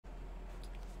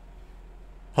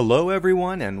Hello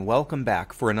everyone and welcome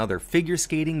back for another figure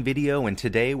skating video, and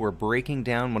today we're breaking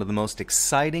down one of the most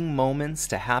exciting moments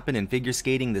to happen in figure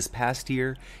skating this past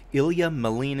year. Ilia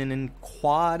Malinin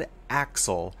Quad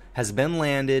Axel has been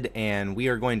landed, and we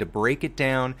are going to break it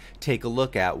down, take a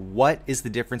look at what is the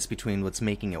difference between what's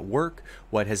making it work,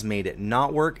 what has made it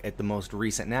not work at the most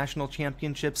recent national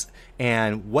championships,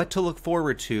 and what to look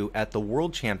forward to at the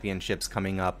World Championships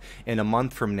coming up in a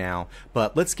month from now.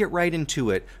 But let's get right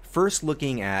into it. First,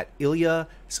 looking at Ilia's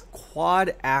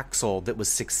Quad Axel that was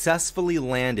successfully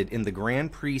landed in the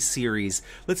Grand Prix series.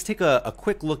 Let's take a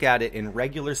quick look at it in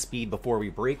regular speed before we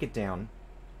break it down.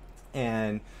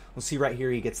 And we'll see right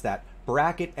here he gets that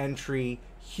bracket entry,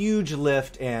 huge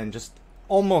lift, and just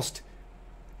almost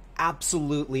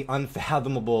absolutely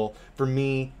unfathomable for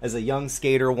me as a young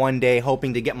skater one day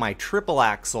hoping to get my triple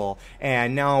axel,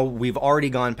 and now we've already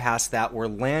gone past that. We're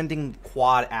landing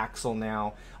quad axel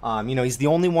now. He's the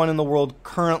only one in the world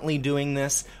currently doing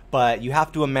this, but you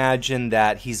have to imagine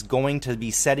that he's going to be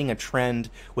setting a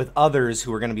trend with others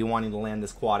who are going to be wanting to land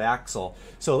this quad axel.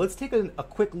 So let's take a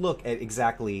quick look at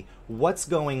exactly what's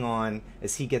going on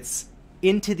as he gets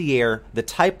into the air, the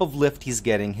type of lift he's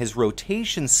getting, his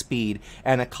rotation speed,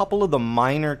 and a couple of the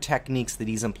minor techniques that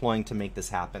he's employing to make this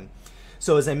happen.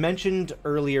 So as I mentioned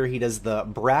earlier, he does the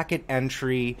bracket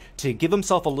entry to give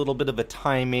himself a little bit of a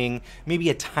timing, maybe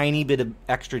a tiny bit of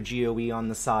extra GOE on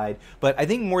the side, but I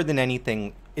think more than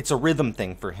anything, it's a rhythm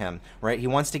thing for him, right? He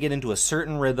wants to get into a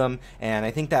certain rhythm, and I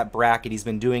think that bracket, he's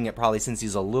been doing it probably since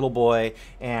he's a little boy,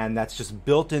 and that's just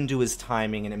built into his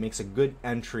timing, and it makes a good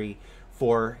entry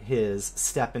for his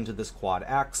step into this quad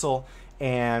axel.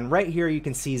 And right here you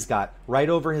can see he's got right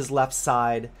over his left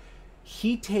side.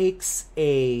 He takes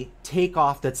a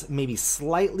takeoff that's maybe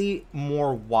slightly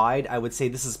more wide. I would say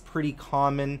this is pretty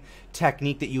common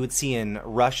technique that you would see in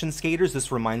Russian skaters.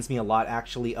 This reminds me a lot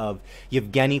actually of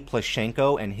Yevgeny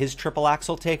Plashenko and his triple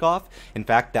axel takeoff. In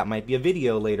fact, that might be a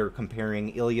video later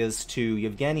comparing Ilya's to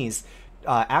Yevgeny's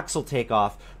axel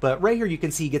takeoff. But right here you can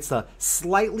see he gets a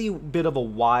slightly bit of a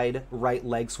wide right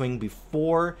leg swing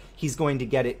before he's going to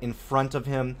get it in front of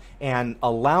him and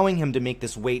allowing him to make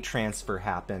this weight transfer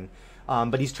happen.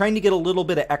 But he's trying to get a little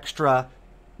bit of extra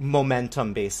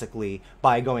momentum basically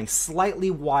by going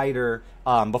slightly wider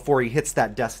before he hits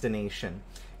that destination.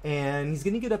 And he's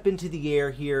going to get up into the air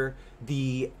here.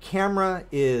 The camera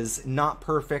is not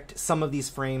perfect. Some of these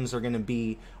frames are going to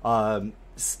be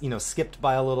skipped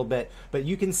by a little bit, but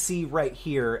you can see right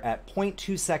here at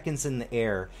 0.2 seconds in the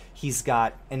air, he's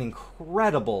got an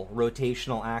incredible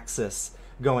rotational axis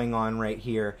going on right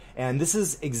here, and this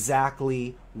is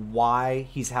exactly why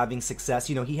he's having success.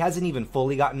 He hasn't even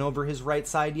fully gotten over his right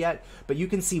side yet, but you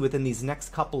can see within these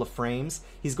next couple of frames,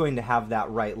 he's going to have that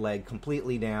right leg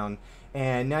completely down,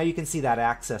 and now you can see that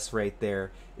axis right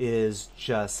there is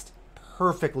just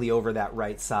perfectly over that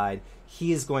right side.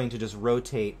 He is going to just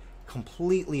rotate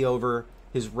completely over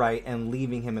his right and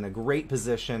leaving him in a great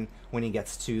position when he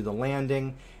gets to the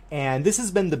landing. And this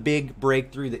has been the big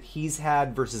breakthrough that he's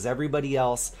had versus everybody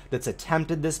else that's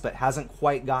attempted this but hasn't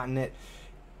quite gotten it.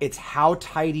 It's how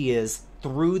tight he is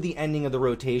through the ending of the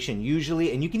rotation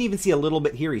usually, and you can even see a little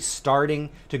bit here. He's starting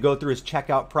to go through his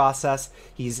checkout process.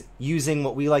 He's using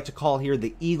what we like to call here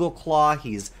the eagle claw.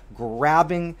 He's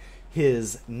grabbing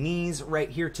his knees right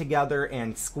here together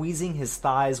and squeezing his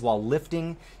thighs while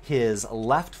lifting his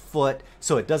left foot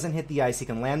so it doesn't hit the ice. He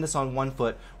can land this on one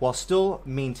foot while still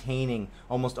maintaining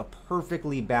almost a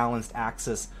perfectly balanced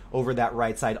axis over that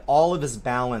right side. All of his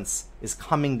balance is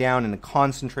coming down in a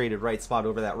concentrated right spot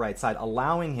over that right side,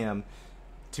 allowing him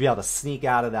to be able to sneak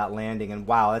out of that landing. And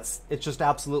wow, it's just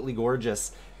absolutely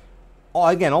gorgeous.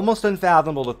 Again, almost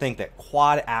unfathomable to think that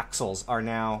quad axles are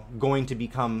now going to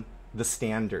become the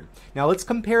standard. Now let's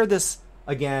compare this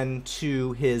again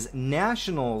to his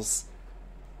nationals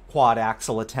quad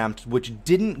axel attempt, which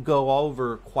didn't go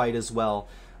over quite as well.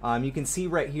 You can see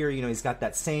right here, he's got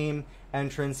that same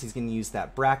entrance. He's going to use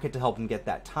that bracket to help him get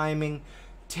that timing.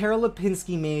 Tara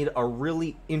Lipinski made a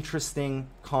really interesting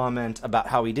comment about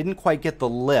how he didn't quite get the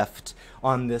lift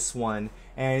on this one.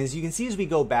 And as you can see, as we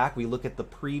go back, we look at the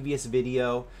previous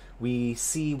video, we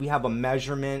see we have a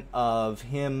measurement of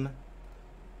him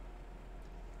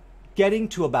getting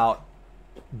to about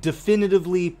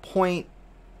definitively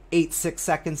 0.86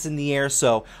 seconds in the air.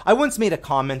 So I once made a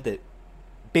comment that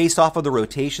based off of the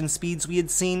rotation speeds we had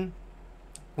seen,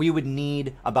 we would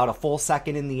need about a full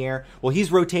second in the air. Well,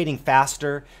 he's rotating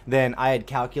faster than I had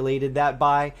calculated that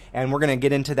by, and we're going to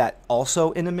get into that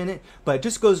also in a minute, but it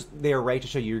just goes there right to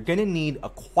show you you're going to need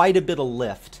quite a bit of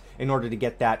lift in order to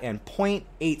get that, and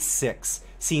 0.86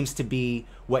 seems to be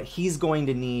what he's going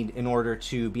to need in order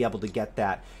to be able to get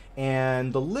that.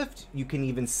 And the lift, you can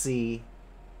even see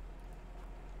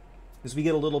as we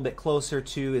get a little bit closer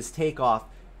to his takeoff.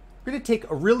 We're going to take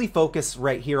a really focus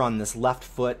right here on this left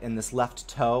foot and this left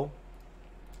toe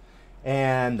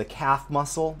and the calf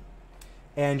muscle,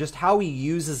 and just how he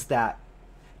uses that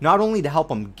not only to help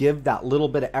him give that little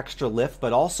bit of extra lift,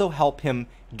 but also help him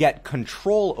get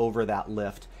control over that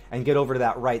lift and get over to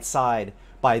that right side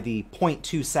by the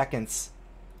 0.2 seconds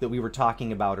that we were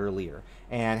talking about earlier,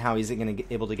 and how he's going to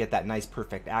be able to get that nice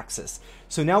perfect axis.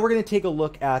 So now we're going to take a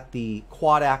look at the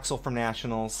quad axel from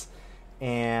Nationals,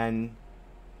 and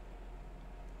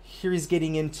here he's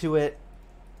getting into it.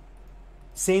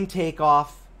 Same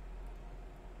takeoff,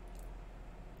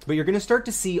 but you're going to start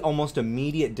to see almost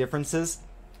immediate differences.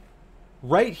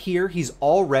 Right here, he's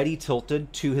already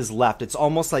tilted to his left. It's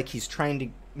almost like he's trying to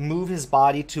move his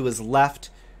body to his left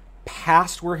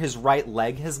past where his right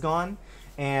leg has gone.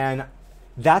 And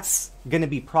that's going to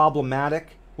be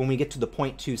problematic when we get to the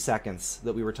 0.2 seconds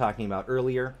that we were talking about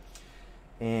earlier.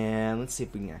 And let's see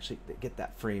if we can actually get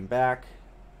that frame back.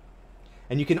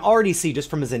 And you can already see just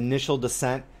from his initial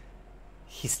descent,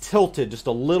 he's tilted just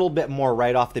a little bit more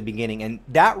right off the beginning. And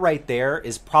that right there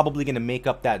is probably going to make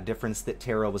up that difference that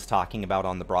Tara was talking about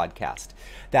on the broadcast.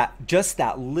 That just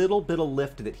that little bit of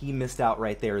lift that he missed out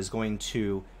right there is going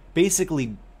to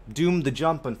basically doom the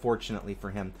jump, unfortunately,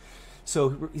 for him.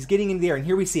 So he's getting into the air, and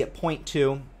here we see at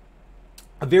 0.2,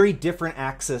 a very different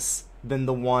axis than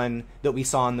the one that we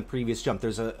saw in the previous jump.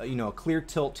 There's a clear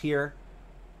tilt here.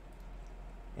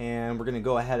 And we're going to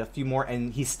go ahead a few more,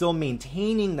 and he's still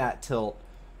maintaining that tilt,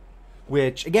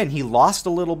 which, again, he lost a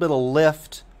little bit of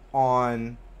lift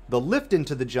on the lift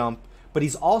into the jump, but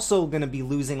he's also going to be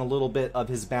losing a little bit of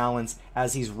his balance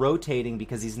as he's rotating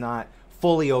because he's not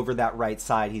fully over that right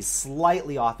side. He's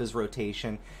slightly off his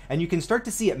rotation, and you can start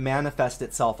to see it manifest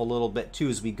itself a little bit, too,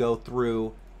 as we go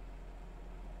through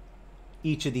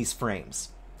each of these frames.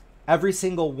 Every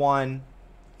single one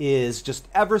is just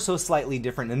ever so slightly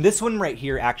different. And this one right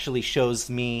here actually shows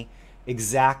me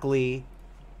exactly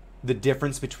the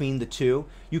difference between the two.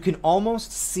 You can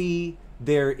almost see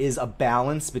there is a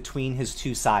balance between his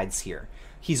two sides here.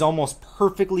 He's almost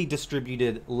perfectly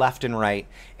distributed left and right,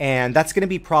 and that's going to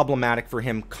be problematic for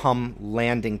him come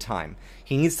landing time.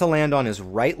 He needs to land on his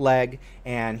right leg,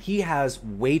 and he has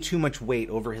way too much weight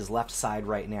over his left side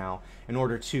right now in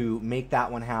order to make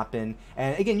that one happen.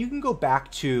 And again, you can go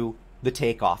back to the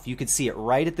takeoff. You could see it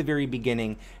right at the very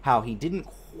beginning, how he didn't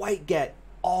quite get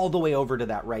all the way over to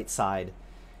that right side.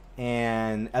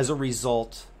 And as a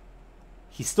result,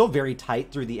 he's still very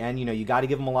tight through the end. You got to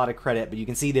give him a lot of credit, but you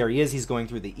can see there he is. He's going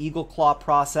through the eagle claw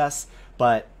process,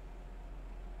 but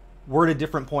we're at a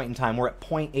different point in time. We're at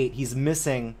 0.8. He's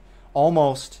missing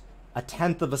almost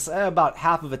about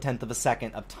half of a tenth of a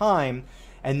second of time.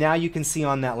 And now you can see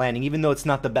on that landing, even though it's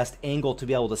not the best angle to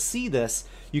be able to see this,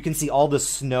 you can see all the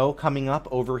snow coming up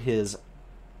over his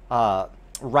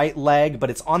right leg, but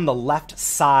it's on the left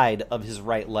side of his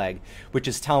right leg, which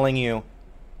is telling you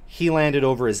he landed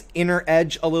over his inner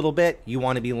edge a little bit. You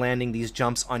want to be landing these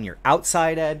jumps on your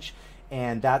outside edge,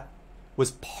 and that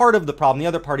was part of the problem. The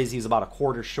other part is he was about a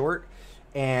quarter short,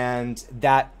 and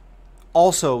that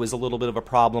also is a little bit of a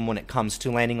problem when it comes to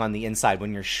landing on the inside.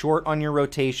 When you're short on your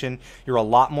rotation, you're a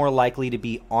lot more likely to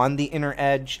be on the inner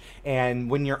edge, and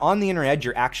when you're on the inner edge,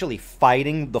 you're actually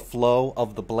fighting the flow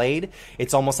of the blade.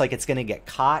 It's almost like it's going to get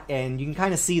caught, and you can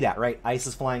kind of see that, right? Ice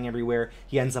is flying everywhere.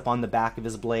 He ends up on the back of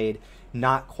his blade.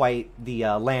 Not quite the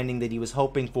landing that he was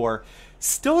hoping for.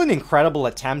 Still an incredible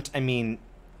attempt. I mean,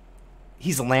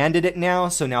 he's landed it now,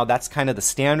 so now that's kind of the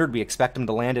standard. We expect him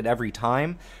to land it every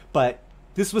time, but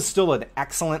this was still an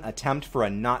excellent attempt for a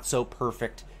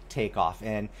not-so-perfect takeoff.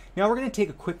 And now we're going to take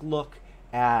a quick look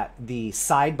at the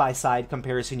side-by-side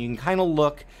comparison. You can kind of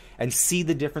look and see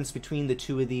the difference between the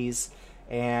two of these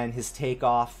and his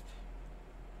takeoff.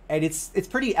 And it's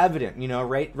pretty evident,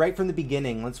 right from the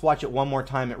beginning. Let's watch it one more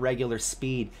time at regular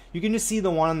speed. You can just see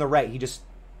the one on the right. He just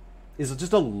is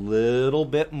just a little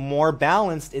bit more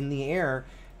balanced in the air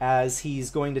as he's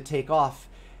going to take off.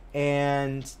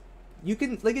 And you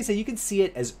can, like I said, you can see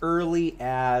it as early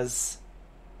as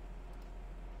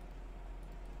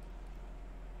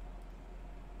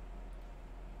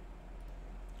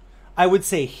I would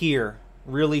say here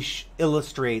really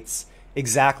illustrates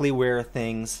exactly where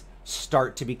things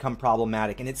start to become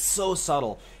problematic. And it's so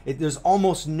subtle. There's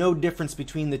almost no difference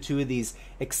between the two of these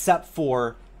except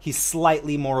for he's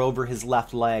slightly more over his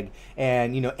left leg.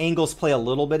 And, you know, angles play a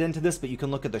little bit into this, but you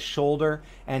can look at the shoulder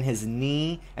and his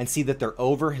knee and see that they're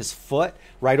over his foot,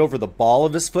 right over the ball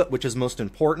of his foot, which is most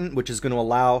important, which is going to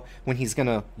allow, when he's going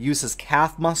to use his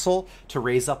calf muscle to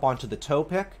raise up onto the toe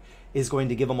pick, is going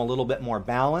to give him a little bit more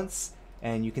balance.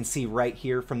 And you can see right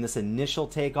here from this initial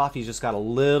takeoff, he's just got a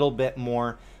little bit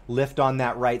more lift on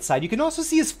that right side. You can also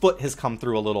see his foot has come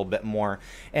through a little bit more,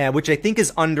 which I think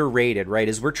is underrated, right?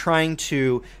 As we're trying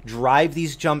to drive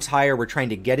these jumps higher, we're trying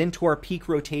to get into our peak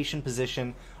rotation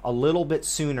position a little bit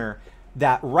sooner.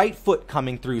 That right foot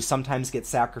coming through sometimes gets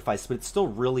sacrificed, but it's still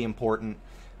really important.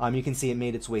 You can see it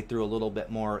made its way through a little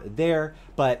bit more there,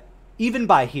 but even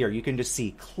by here, you can just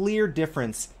see clear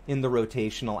difference in the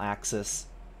rotational axis.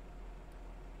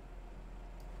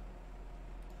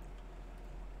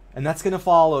 And that's going to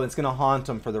follow, it's going to haunt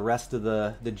him for the rest of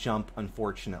the jump,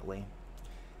 unfortunately.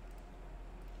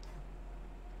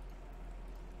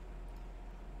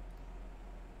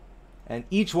 And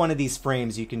each one of these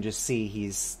frames, you can just see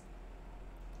he's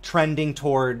trending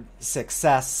toward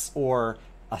success or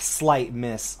a slight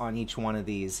miss on each one of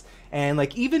these. And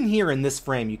like even here in this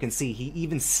frame, you can see he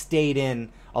even stayed in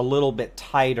a little bit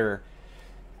tighter.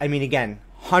 I mean, again,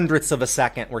 hundredths of a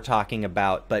second we're talking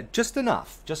about, but just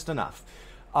enough, just enough.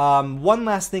 One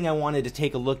last thing I wanted to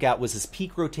take a look at was his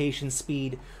peak rotation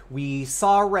speed. We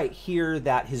saw right here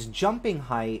that his jumping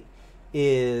height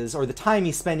is, or the time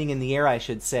he's spending in the air, I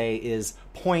should say, is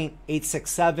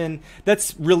 0.867.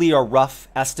 That's really a rough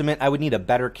estimate. I would need a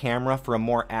better camera for a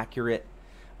more accurate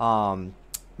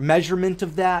measurement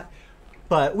of that.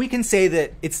 But we can say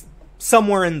that it's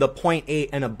somewhere in the 0.8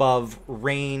 and above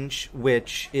range,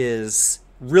 which is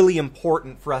really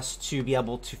important for us to be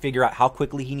able to figure out how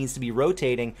quickly he needs to be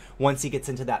rotating once he gets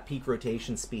into that peak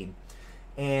rotation speed.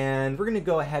 And we're going to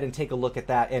go ahead and take a look at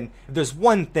that. And if there's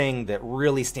one thing that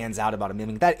really stands out about him, I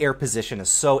mean, that air position is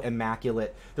so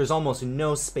immaculate. There's almost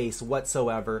no space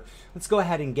whatsoever. Let's go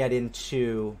ahead and get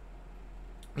into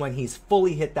when he's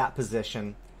fully hit that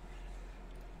position.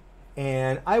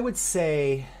 And I would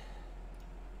say,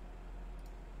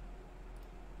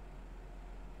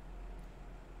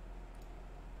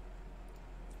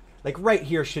 like right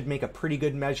here should make a pretty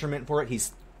good measurement for it.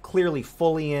 He's clearly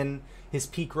fully in his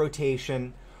peak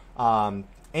rotation.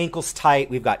 Ankles tight.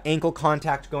 We've got ankle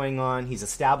contact going on. He's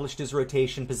established his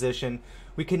rotation position.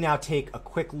 We can now take a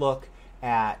quick look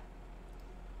at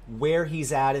where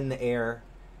he's at in the air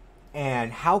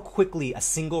and how quickly a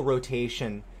single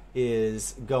rotation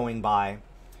is going by.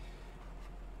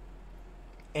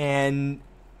 And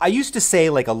I used to say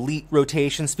like elite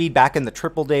rotation speed back in the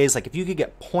triple days. Like if you could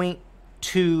get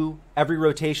 0.2 every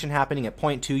rotation happening at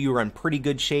 0.2, you were in pretty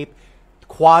good shape.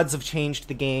 Quads have changed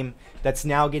the game. That's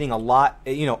now getting a lot,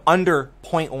 you know, under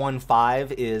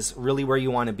 0.15 is really where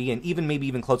you want to be, and even maybe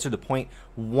even closer to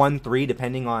 0.13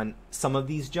 depending on some of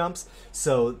these jumps.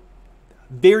 So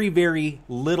very, very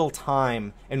little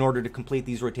time in order to complete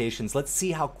these rotations. Let's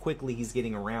see how quickly he's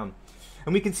getting around.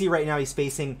 And we can see right now he's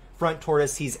facing front toward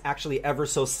us. He's actually ever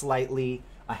so slightly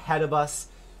ahead of us.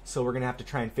 So we're going to have to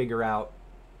try and figure out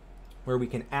where we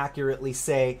can accurately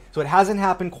say. So it hasn't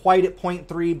happened quite at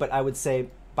 0.3, but I would say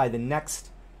by the next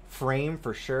frame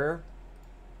for sure.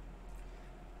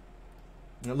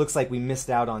 And it looks like we missed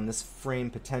out on this frame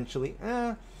potentially.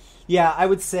 Yeah, I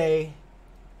would say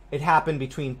it happened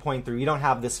between 0.3. You don't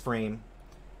have this frame.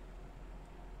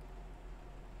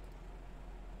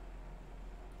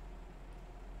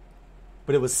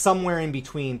 But it was somewhere in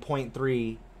between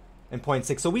 0.3 and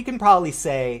 0.6. So we can probably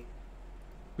say,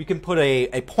 we can put a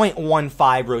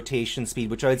 0.15 rotation speed,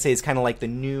 which I would say is kind of like the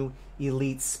new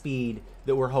elite speed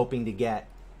that we're hoping to get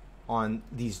on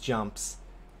these jumps.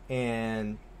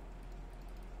 And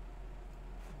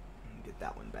get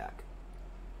that one back.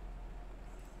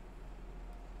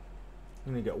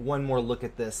 I'm going to get one more look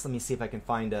at this. Let me see if I can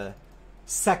find a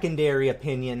secondary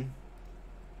opinion.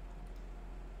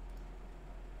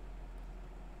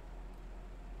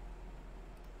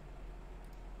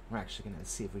 We're actually going to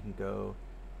see if we can go.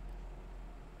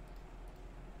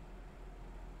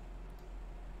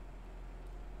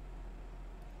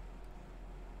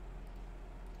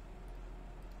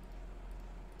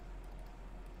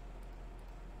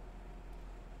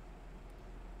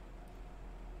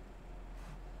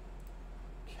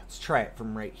 Okay, let's try it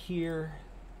from right here.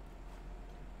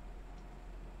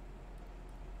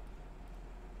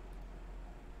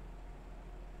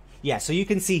 Yeah, so you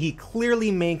can see he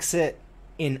clearly makes it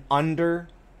in under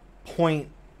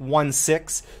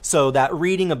 0.16. So that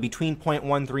reading of between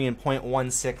 0.13 and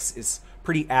 0.16 is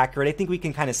pretty accurate. I think we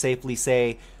can kind of safely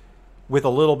say, with a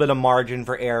little bit of margin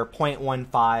for error,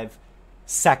 0.15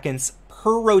 seconds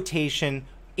per rotation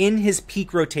in his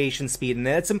peak rotation speed. And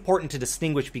that's important to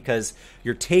distinguish because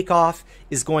your takeoff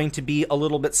is going to be a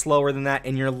little bit slower than that,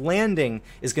 and your landing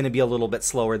is going to be a little bit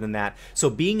slower than that. So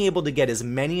being able to get as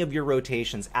many of your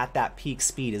rotations at that peak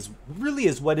speed is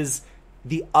what is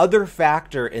the other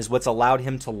factor, is what's allowed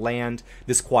him to land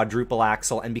this quadruple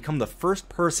axel and become the first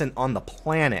person on the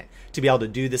planet to be able to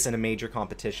do this in a major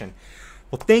competition.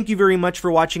 Well, thank you very much for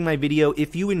watching my video.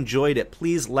 If you enjoyed it,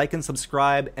 please like and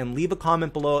subscribe and leave a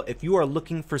comment below. If you are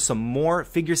looking for some more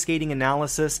figure skating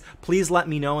analysis, please let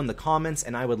me know in the comments,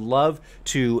 and I would love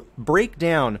to break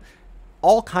down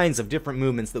all kinds of different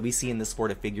movements that we see in the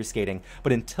sport of figure skating.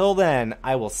 But until then,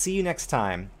 I will see you next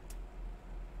time.